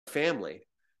family,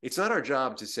 it's not our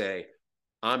job to say,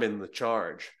 I'm in the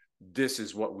charge. This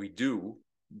is what we do,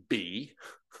 B.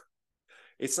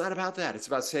 It's not about that. It's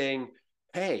about saying,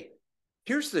 hey,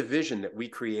 here's the vision that we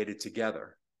created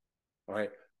together. All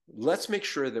right. Let's make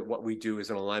sure that what we do is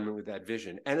in alignment with that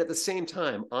vision. And at the same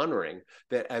time, honoring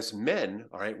that as men,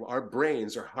 all right, our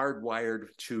brains are hardwired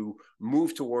to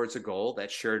move towards a goal,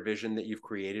 that shared vision that you've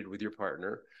created with your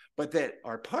partner, but that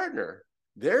our partner,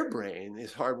 their brain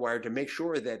is hardwired to make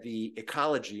sure that the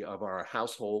ecology of our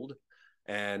household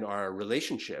and our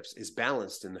relationships is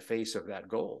balanced in the face of that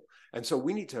goal. And so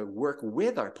we need to work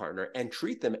with our partner and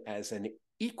treat them as an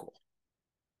equal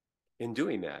in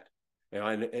doing that. You know,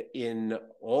 and in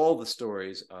all the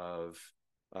stories of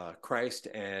Christ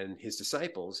and his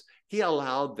disciples, he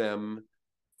allowed them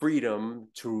freedom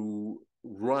to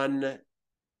run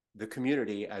the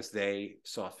community as they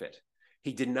saw fit.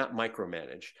 He did not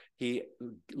micromanage. He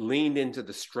leaned into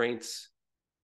the strengths